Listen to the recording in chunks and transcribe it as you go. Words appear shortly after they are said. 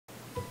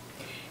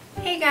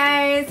Hey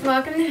guys,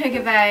 welcome to Hook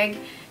a Bug.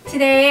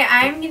 Today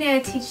I'm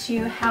going to teach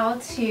you how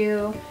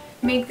to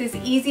make this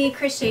easy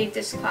crocheted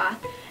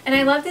dishcloth. And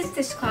I love this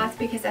dishcloth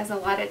because it has a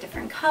lot of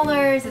different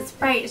colors, it's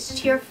bright, it's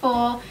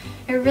cheerful,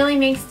 it really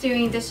makes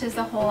doing dishes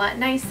a whole lot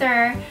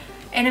nicer.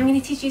 And I'm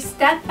going to teach you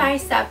step by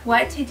step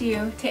what to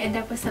do to end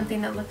up with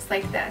something that looks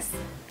like this.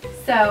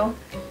 So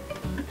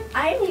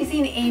I'm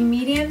using a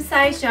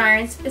medium-sized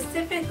yarn,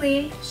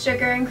 specifically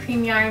sugar and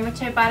cream yarn,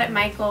 which I bought at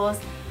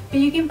Michael's. But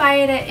you can buy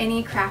it at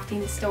any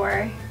crafting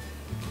store.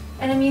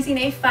 And I'm using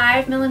a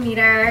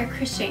 5mm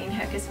crocheting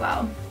hook as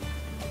well.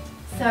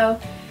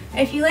 So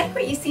if you like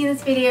what you see in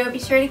this video, be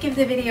sure to give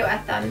the video a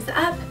thumbs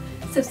up,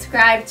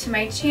 subscribe to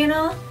my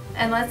channel,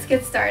 and let's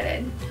get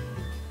started.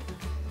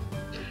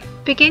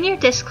 Begin your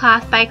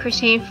dishcloth by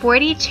crocheting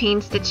 40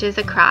 chain stitches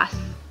across.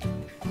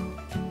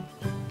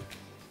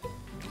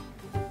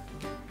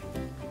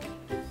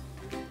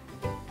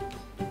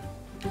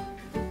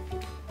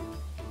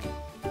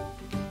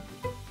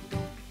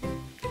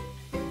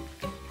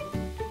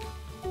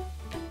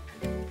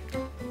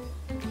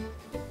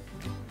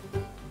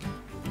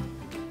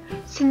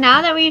 So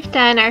now that we've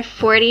done our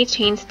 40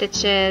 chain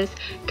stitches,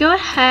 go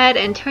ahead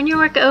and turn your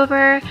work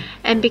over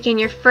and begin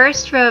your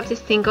first row of the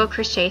single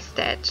crochet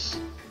stitch.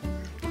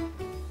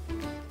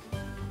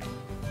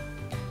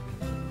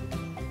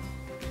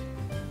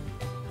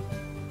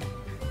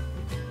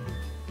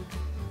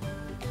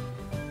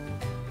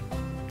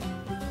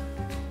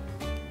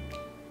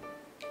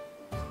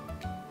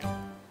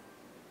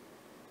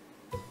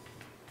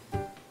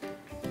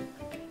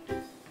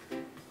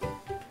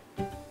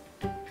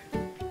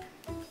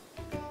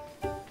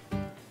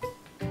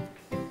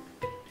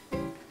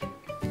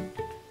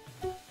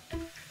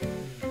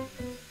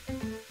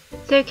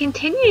 So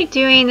continue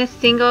doing the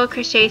single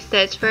crochet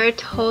stitch for a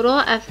total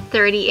of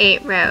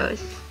 38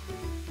 rows.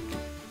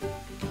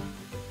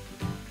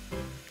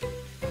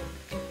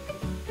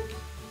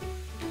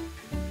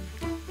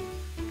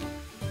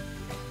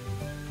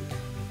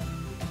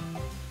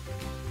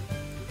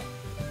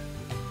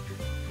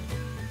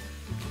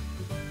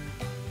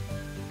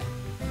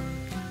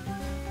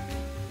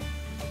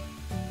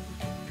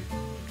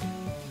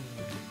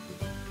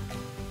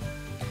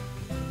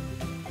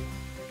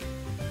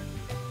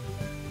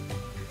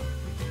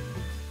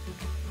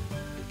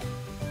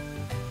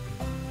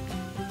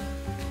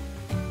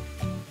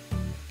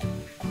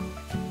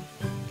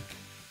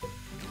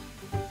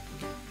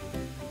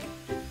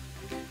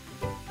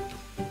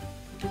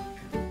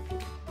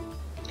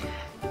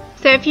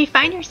 So if you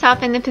find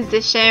yourself in the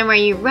position where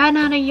you run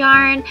out of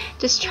yarn,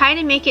 just try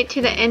to make it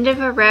to the end of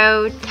a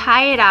row,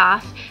 tie it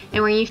off,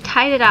 and when you've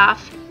tied it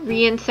off,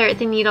 reinsert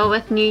the needle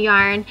with new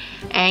yarn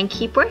and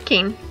keep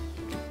working.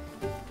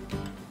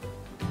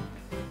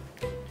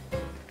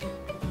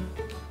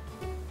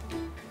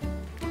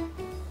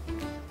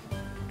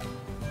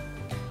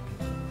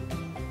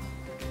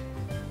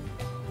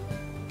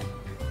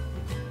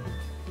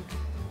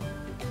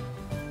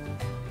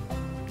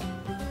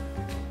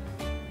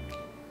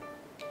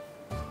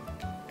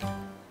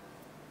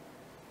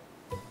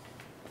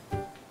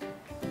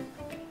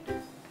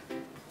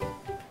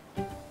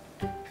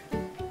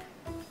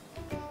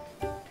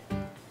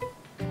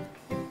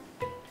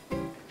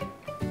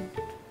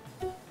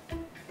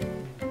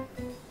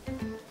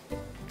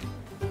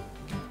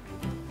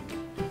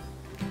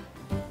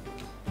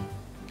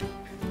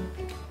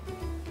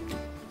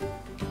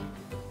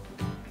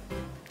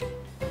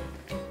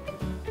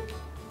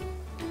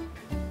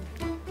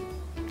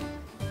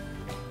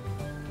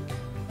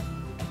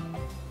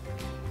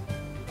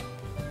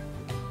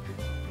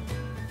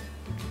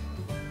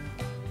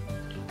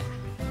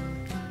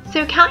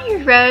 So count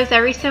your rows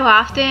every so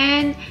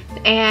often,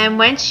 and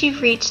once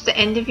you've reached the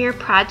end of your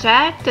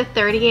project, the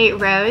 38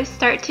 rows,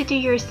 start to do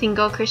your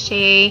single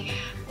crochet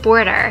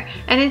border.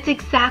 And it's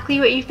exactly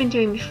what you've been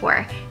doing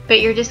before, but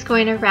you're just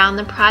going around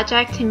the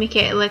project to make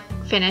it look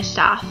finished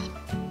off.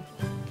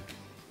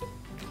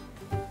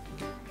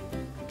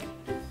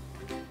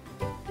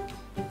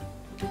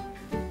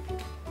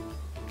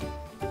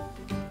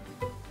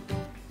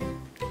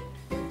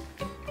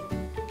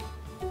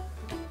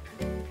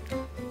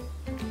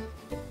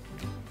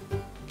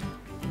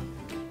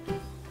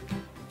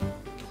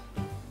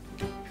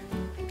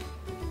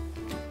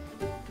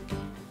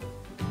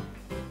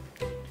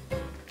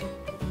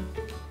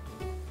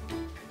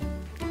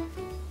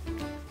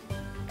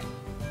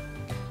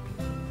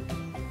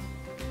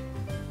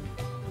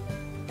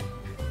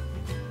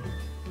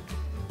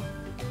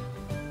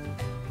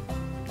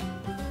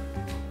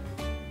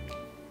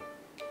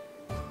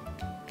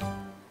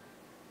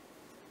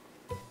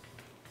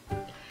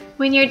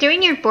 When you're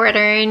doing your border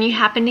and you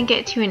happen to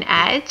get to an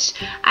edge,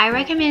 I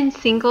recommend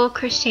single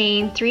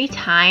crocheting 3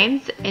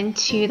 times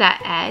into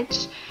that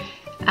edge.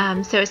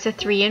 So it's a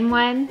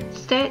 3-in-1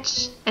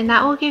 stitch, and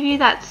that will give you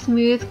that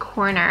smooth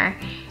corner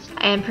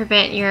and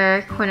prevent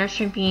your corners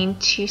from being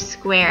too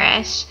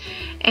squarish.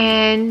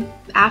 And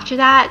after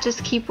that,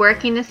 just keep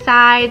working the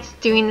sides,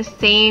 doing the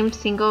same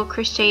single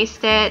crochet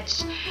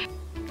stitch.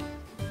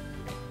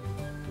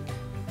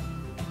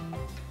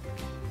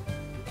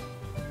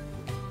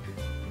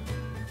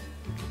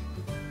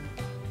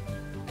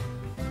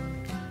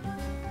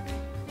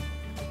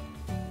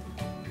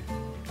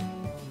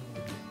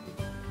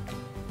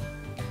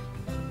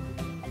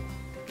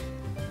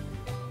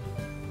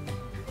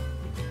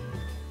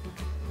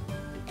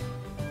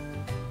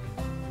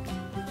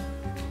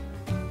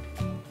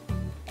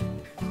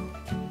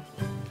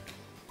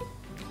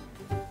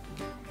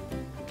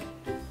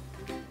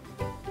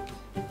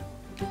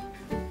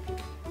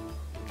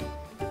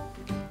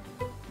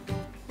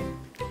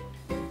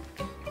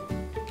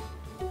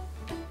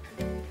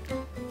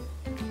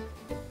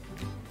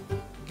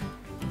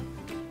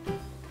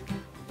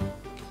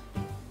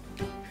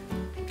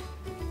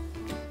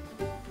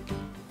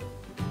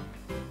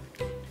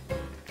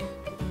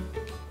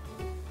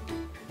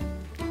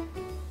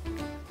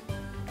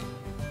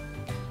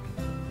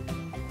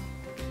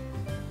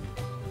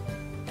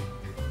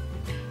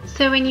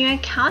 So when you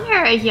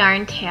encounter a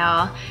yarn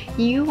tail,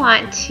 you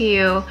want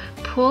to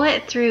pull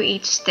it through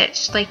each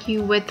stitch like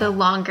you would the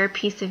longer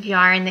piece of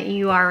yarn that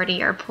you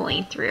already are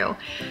pulling through.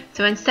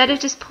 So instead of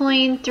just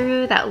pulling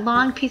through that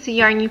long piece of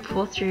yarn, you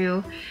pull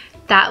through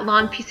that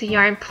long piece of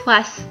yarn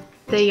plus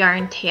the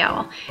yarn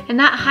tail, and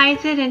that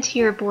hides it into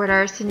your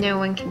border so no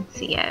one can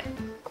see it.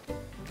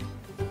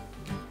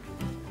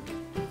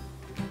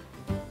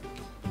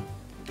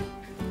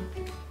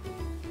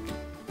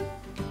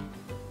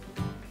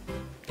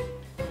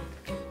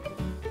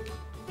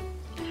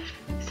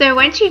 So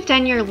once you've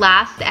done your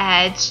last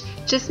edge,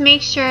 just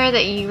make sure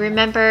that you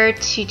remember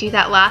to do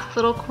that last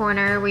little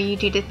corner where you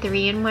do the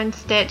 3-in-1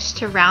 stitch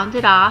to round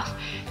it off,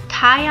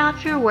 tie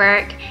off your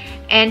work,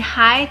 and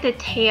hide the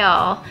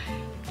tail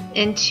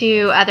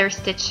into other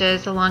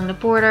stitches along the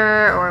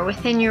border or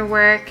within your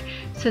work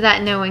so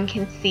that no one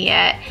can see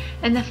it.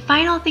 And the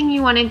final thing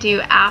you want to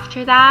do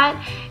after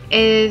that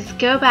is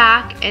go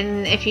back,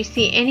 and if you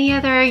see any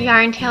other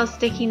yarn tails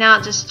sticking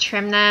out, just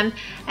trim them,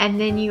 and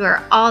then you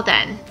are all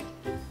done.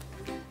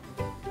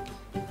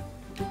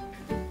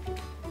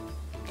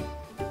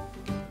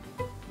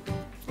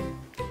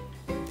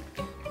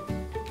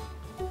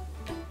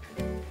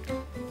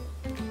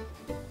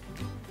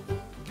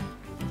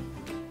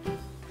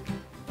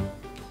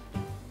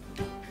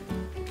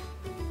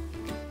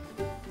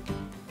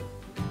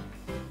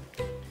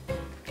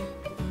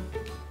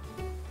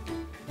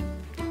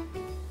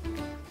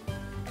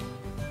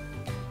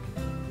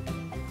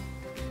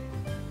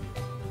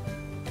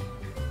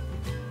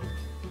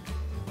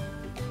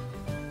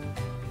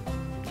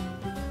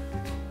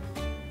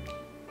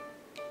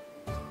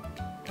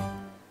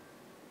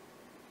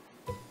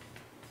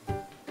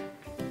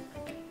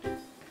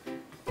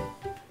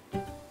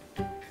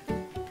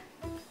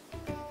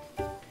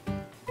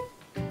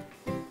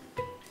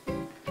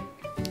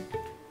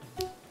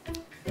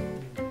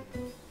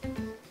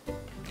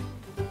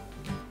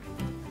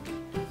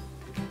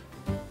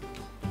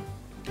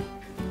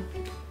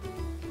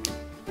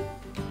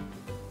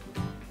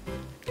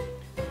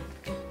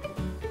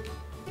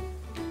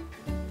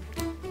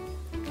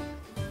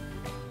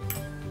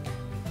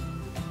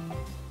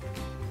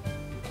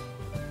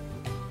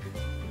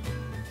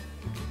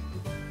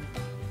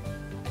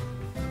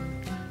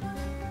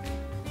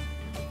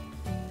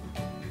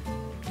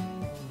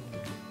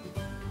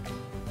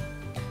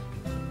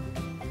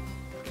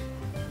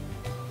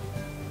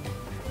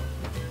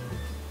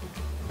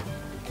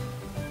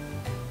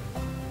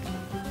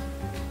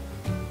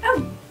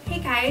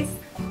 Guys,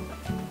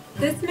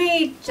 this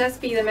may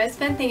just be the most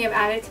fun thing I've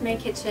added to my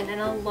kitchen in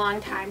a long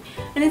time,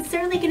 and it's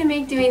certainly going to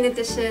make doing the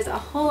dishes a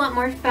whole lot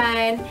more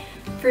fun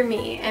for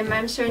me, and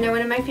I'm sure no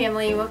one in my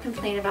family will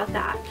complain about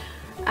that.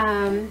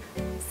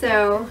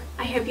 So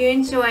I hope you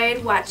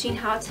enjoyed watching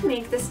how to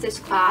make this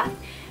dishcloth,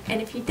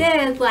 and if you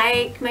did,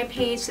 like my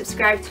page,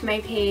 subscribe to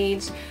my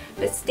page,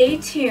 but stay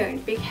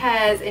tuned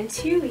because in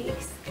 2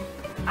 weeks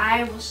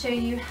I will show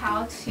you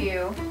how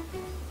to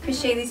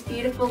crochet these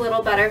beautiful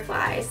little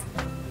butterflies.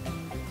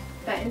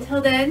 But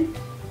until then,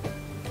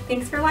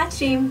 thanks for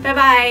watching.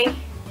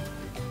 Bye-bye.